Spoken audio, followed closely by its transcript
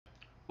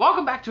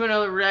Welcome back to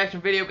another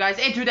reaction video, guys,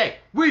 and today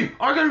we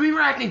are going to be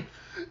reacting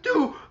to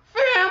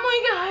Family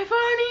Guy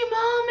funny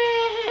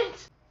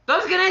moments.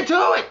 Let's get into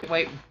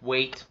it.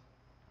 Wait.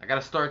 I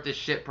gotta start this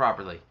shit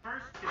properly.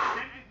 First,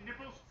 descended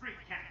nipple street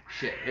cat.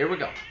 Shit, here we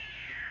go.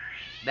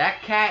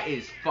 That cat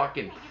is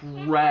fucking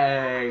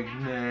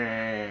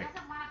pregnant.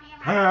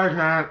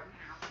 Pregnant.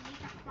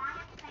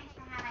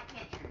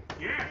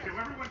 Yeah, so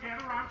everyone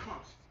gather around close.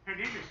 Her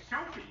name is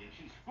Sophie, and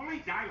she's fully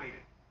dilated.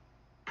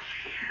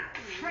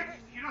 Tricks,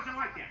 she doesn't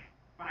like that,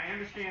 but I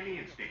understand the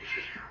instinct.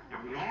 Now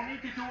we all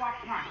need to do our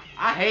part.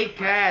 I hate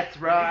cats,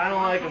 bro. I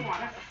don't like them.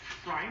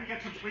 Try and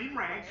get some clean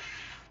rags,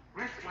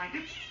 wrist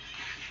blankets,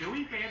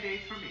 dewy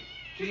band-aids for me.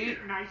 Isn't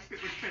it nice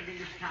that we're spending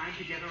this time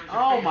together as a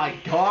family? My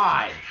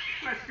god.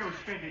 Let's go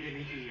spend it in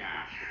the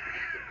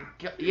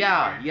ER.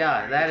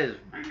 Yeah, that is.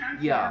 I'm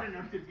not Yeah. smart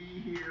enough to be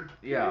here.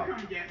 Yeah. Can you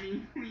come get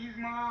me, please,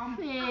 Mom?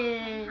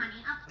 Okay,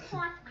 honey, of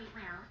course we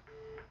will.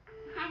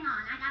 Hang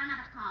on, I got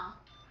another call.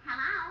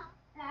 Hello?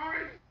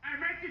 Boys,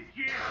 I'm at the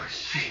gym. I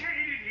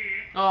hate it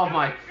here. Oh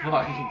my Come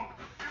fucking. home.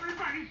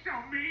 Everybody's so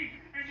mean,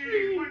 and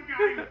there's one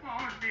guy who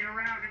follows me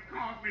around and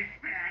calls me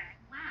fat.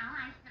 Well,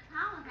 I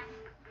suppose I...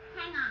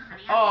 Hang on,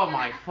 honey. Oh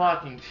my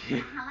fucking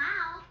shit.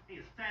 Hello?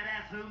 Is fat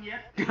ass home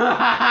yet?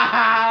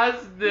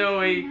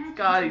 Stewie.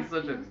 God, he's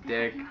such a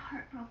dick. Your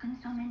heart broken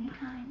so many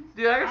times.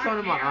 Dude, I got something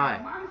in my eye.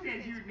 Mom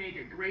says you'd make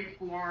a great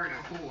Florida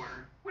whore.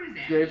 What is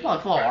that? Dude, he's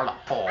probably Florida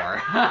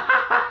whore.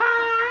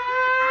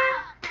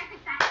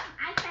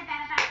 I said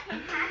that about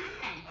Kate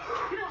Patterson.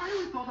 You know, I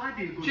always thought I'd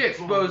be a good She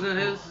exposing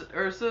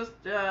her sister.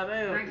 Yeah,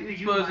 damn.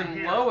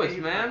 Exposing Lois,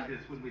 man.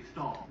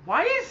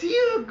 Why is he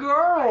a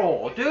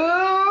girl, dude?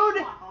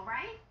 All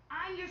right?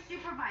 I'm your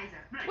supervisor.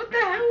 What the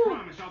hell?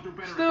 Promise I'll do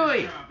better Stewie. at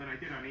this job than I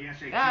did on the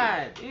SAT.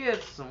 God, he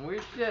is some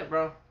weird shit,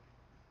 bro.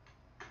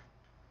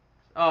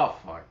 Oh,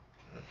 fuck.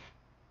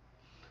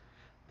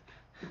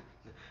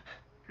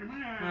 Come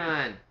Come on.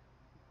 on.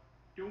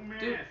 Do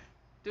math.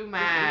 Do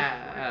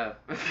math.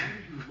 As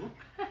you look,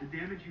 the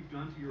damage you've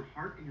done to your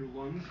heart and your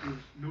lungs is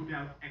no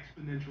doubt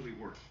exponentially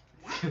worse.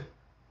 What?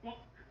 Well,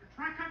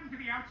 try cutting to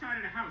the outside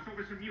of the house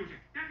over some music.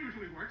 That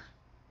usually works.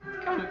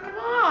 Come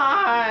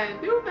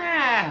on. Do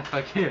math.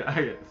 I can't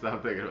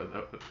stop thinking about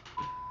that one.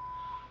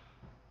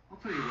 I'll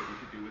tell you what you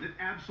should do with it.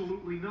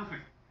 Absolutely nothing.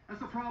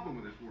 That's the problem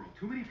with this world.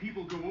 Too many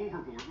people go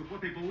overboard with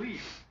what they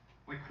believe.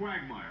 Like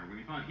Quagmire when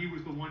he thought he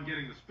was the one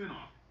getting the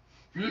spin-off.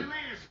 See you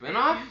later,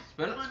 Spin-off?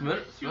 Spin-off?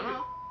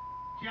 Spin-off?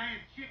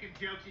 Giant chicken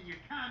jokes in your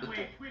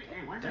Conway Twitter.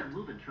 Hey, why's that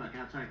moving truck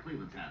outside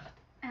Cleveland's house?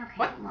 Okay,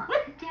 What? look.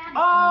 What? Daddy's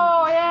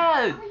Oh, home. yeah.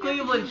 All you have to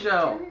Cleveland do is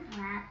show. sit in his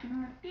lap, give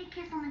him a big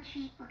kiss on the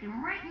cheek, look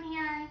him right in the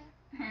eye,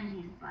 and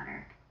he's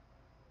buttered.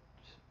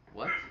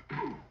 What?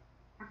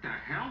 What the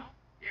hell?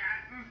 Yeah,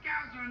 the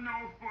scouts are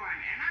no fun,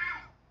 and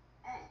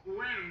oh,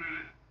 wait a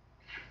minute.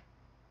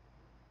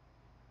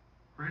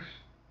 Chris,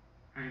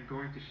 I am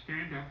going to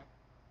stand up,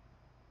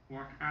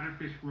 walk out of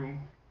this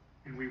room,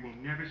 and we will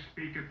never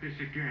speak of this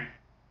again.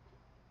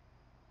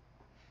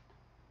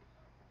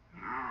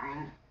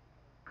 Oh,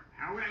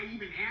 how would I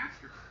even ask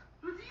her?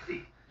 It's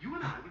easy. You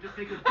and I would just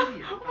make a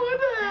video. What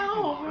the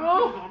hell, Put it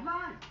bro?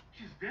 online.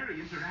 She's very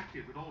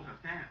interactive with all her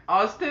fans.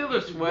 Oh, it's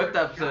Taylor Swift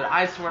episode.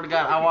 I swear to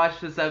God, I watched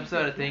this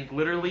episode, I think,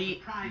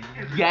 literally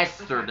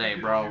yesterday,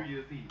 bro.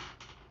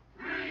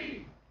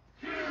 3,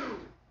 2,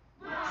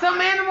 1.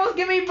 Some animals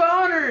give me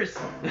boners!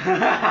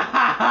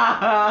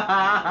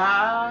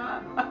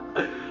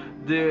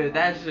 Dude,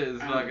 that shit is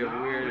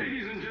fucking weird.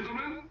 Ladies and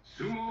gentlemen,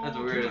 Sumo That's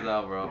weird as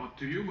hell, bro. Brought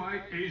to you by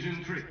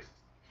Asian Tricks.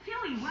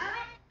 Philly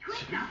Rabbit,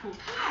 twist apple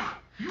pie.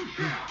 You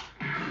shall.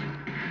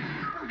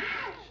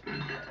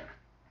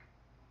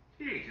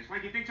 Jeez, it's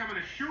like he thinks I'm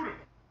gonna shoot him.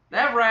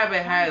 That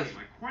rabbit has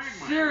Like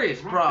Quagmire. serious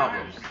Drunk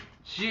problems. dinosaur.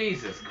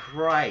 Jesus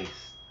Christ.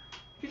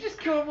 You just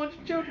killed a bunch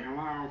of children.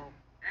 Hello.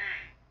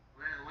 Hey,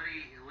 what are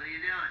you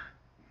doing?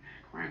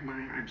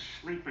 Quagmire, I'm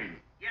sleeping.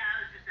 Yeah, I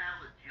was just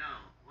out with Joe.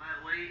 What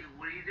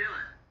are you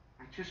doing?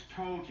 I just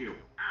told you.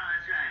 Oh,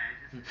 that's right.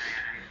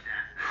 I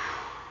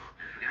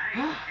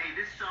forgot. Hey,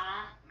 this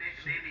song made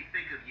me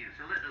think of you.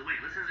 So wait,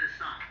 listen to this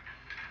song.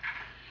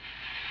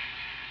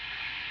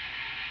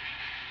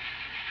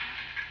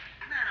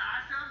 Isn't that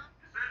awesome?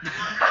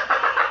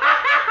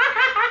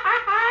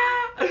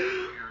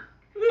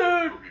 You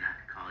told me not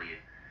to call you.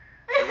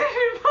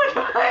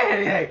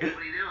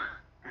 What are you doing?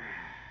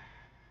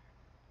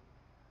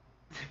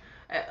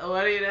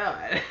 What are you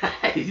doing?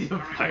 You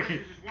Alright, fucking.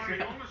 this is one of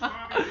the oldest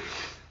hobbies in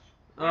existence.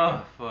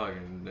 Oh,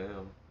 fucking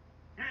damn.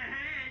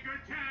 Hey,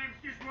 good times,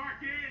 just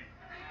walked in.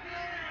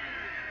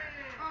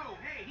 Oh,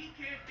 hey, he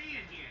can't be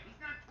in here. He's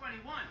not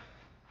 21.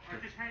 Or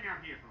just hang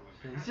out here for a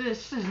little bit.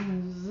 Just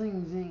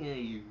zing at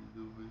you.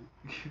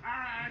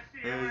 Alright,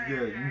 see you later.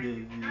 Good.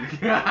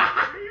 What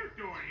are you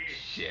doing here?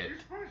 Shit. You're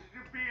supposed to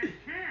be in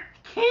camp.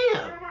 What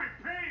Camp. am I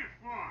paying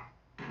for?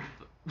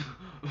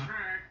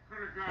 I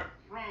could have got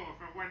pro if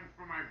it wasn't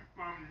for my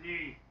bum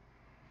knee.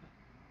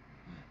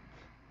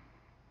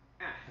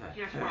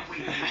 Guess what we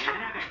need?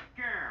 Another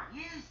girl.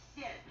 You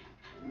said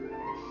it.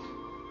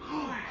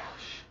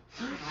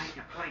 I'd like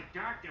to play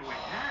doctor with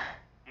her.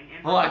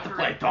 And I'll have to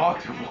play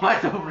doctor.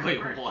 What? Wait,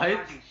 what?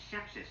 Causing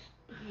sepsis.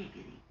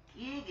 Giggity,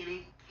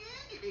 giggity,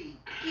 giggity.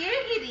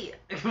 Giggity.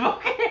 Ma'am,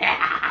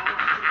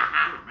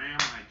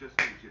 I just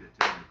need you to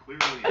tell me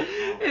clearly.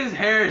 His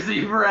hair is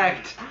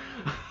erect.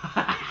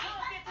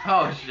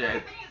 Oh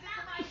shit.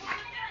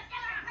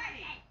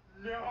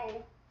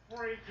 No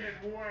freaking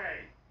way.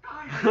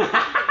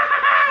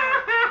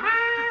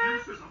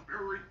 Abuse is a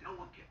very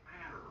delicate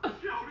matter.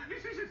 Yo,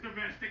 this isn't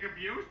domestic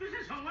abuse. This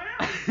is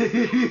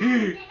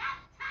hilarious.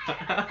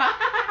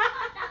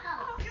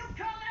 You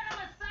call that a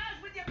massage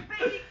with your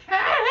baby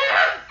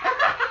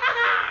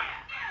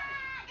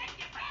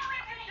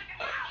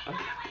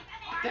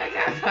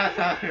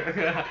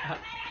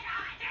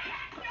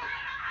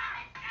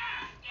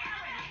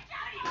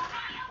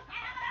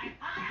All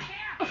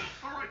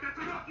right, that's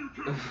enough, you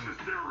two. This is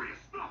serious.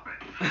 Stop it.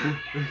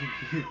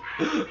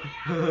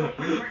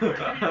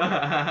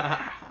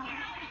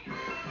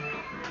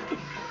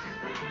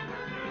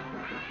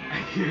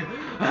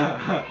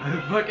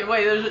 Fucking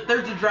wait,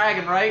 there's a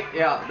dragon, right?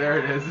 Yeah, there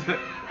it is.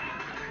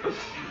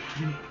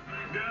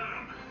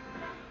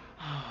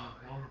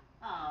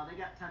 Oh, they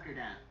got Tucker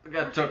down. We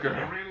got Tucker.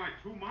 I ran like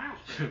 2 miles.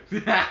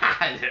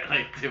 Yeah,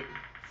 like 2.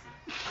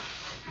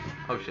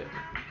 Oh shit.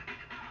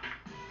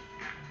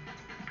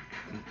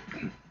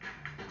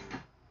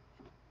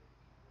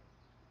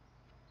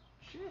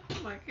 Shit,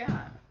 oh my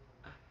god.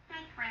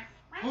 Hey, Chris.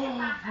 Where's your Oh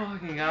papa?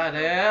 fucking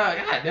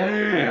goddamn.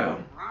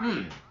 Goddamn.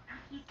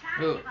 He's trying to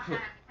give up that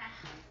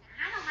obsession.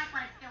 I don't like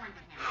what it's doing to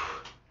him.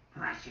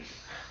 Precious.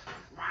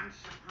 Once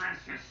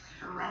precious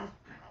rope.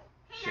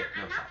 Peter, Shit,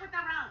 no, enough with the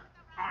rope.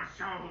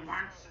 Also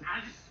once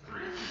ice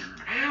cream.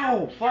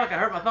 Ow, fuck, I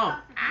hurt my thumb.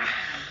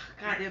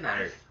 God damn, that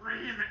hurt. Ice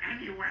cream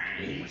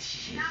anyway.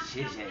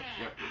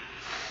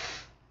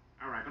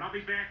 All right, but I'll be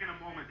back in a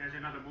moment. There's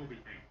another movie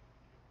thing.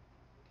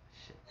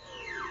 Shit.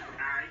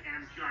 I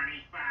am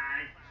Johnny 5.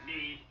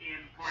 Need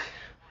input.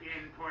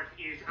 Input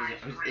is ice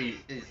cream.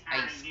 Is I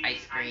need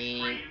ice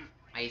cream.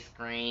 Ice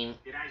cream.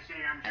 Did I say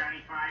I'm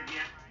Johnny 5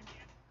 yet?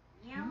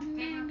 You You didn't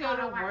didn't go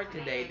to work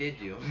today, did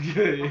you?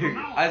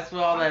 No. I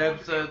saw that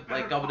episode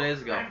like a couple days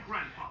ago. And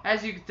Grandpa.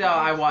 As you can tell,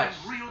 I watched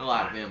a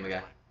lot of Family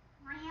Guy.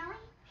 Really?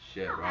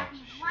 Shit, Oh, bro. that'd be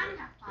Shit.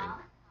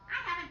 wonderful. I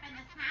haven't been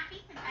this happy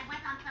since I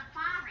went on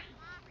safari.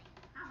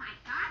 Oh my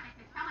god, this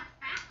is so much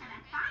faster than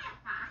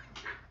Firefox.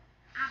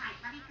 Alright,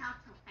 let me go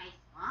to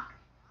Facebook.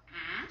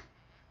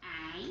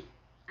 And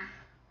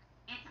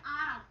it's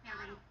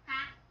autofilling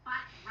Fat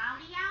Butt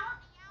Rodeo.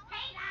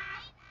 Peter!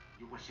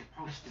 You were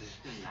supposed to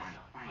stay on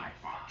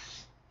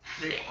Firefox.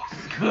 Yeah, What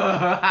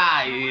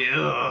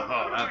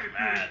that's if these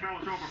bad.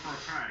 fellas over for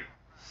a party?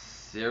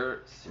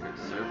 Serbia?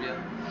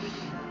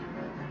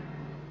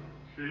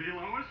 See,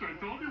 Lois, I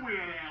told you we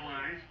had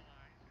allies.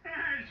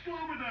 Hey, slow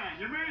it down.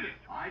 You made it.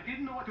 I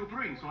didn't know what to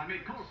bring, so I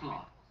made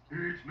coleslaw.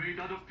 It's made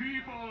out of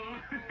people.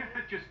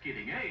 Just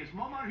kidding. Hey, is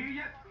Mama here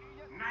yet?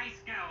 Nice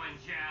going,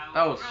 Joe.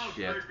 Oh, Well,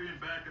 shit. it's great being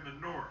back in the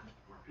north,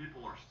 where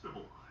people are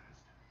civilized.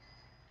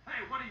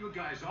 Hey, what are you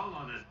guys all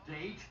on a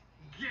date?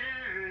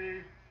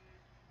 Gay.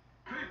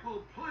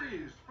 People,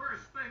 please,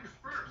 first things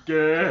first. Gay.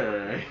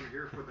 Anyone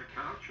here for the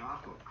couch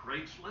off of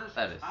Craigslist?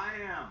 That is. I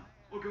am.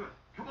 Well, good.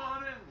 Come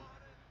on in.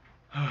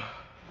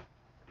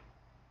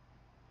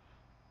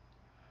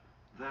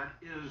 That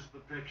is the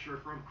picture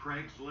from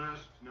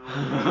Craigslist. No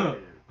way it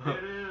is.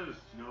 It is.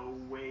 No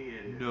way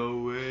it is. No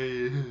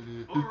way.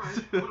 All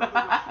right. What other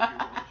else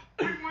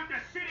do you want? We want the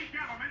city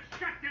government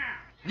shut down.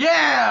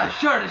 Yeah,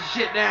 shut this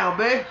shit down,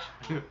 bitch.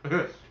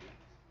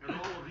 And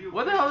all of you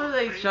What the hell are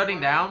they pay shutting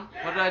money? down?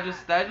 What did I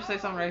just say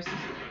something racist?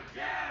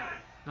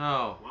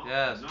 No. Well,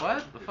 Yes. no,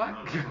 What? The it's fuck?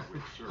 not a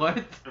public service, What?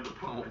 And the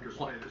public has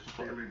What? made its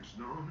feelings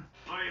known.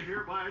 I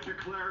hereby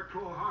declare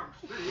Quahog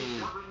City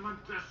government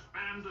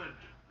disbanded.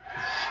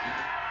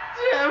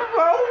 Yeah,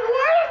 bro,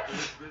 what? It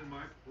has been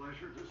my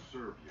pleasure to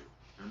serve you.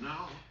 And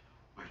now,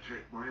 I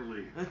take my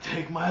leave.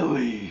 Take my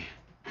leave.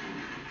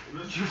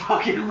 This You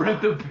fucking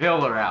ripped the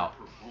pillar out.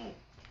 from home.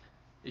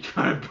 You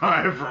trying to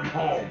buy it from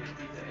home.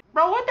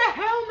 Bro, what the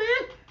hell,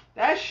 man?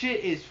 That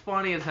shit is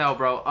funny as hell,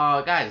 bro.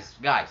 Guys.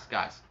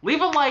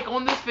 Leave a like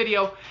on this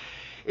video.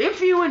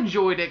 If you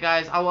enjoyed it,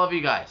 guys, I love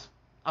you guys.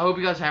 I hope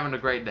you guys are having a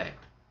great day.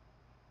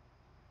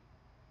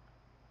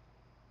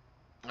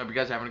 I hope you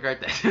guys are having a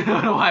great day. I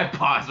don't know why I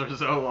paused for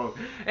so long.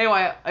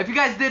 Anyway, if you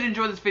guys did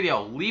enjoy this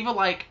video, leave a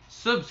like,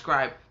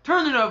 subscribe,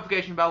 turn the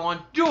notification bell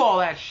on, do all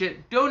that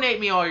shit, donate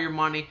me all your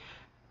money,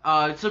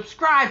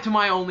 subscribe to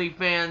my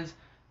OnlyFans,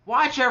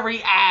 watch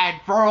every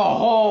ad for a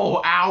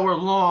whole hour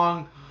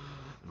long,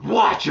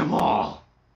 watch them all.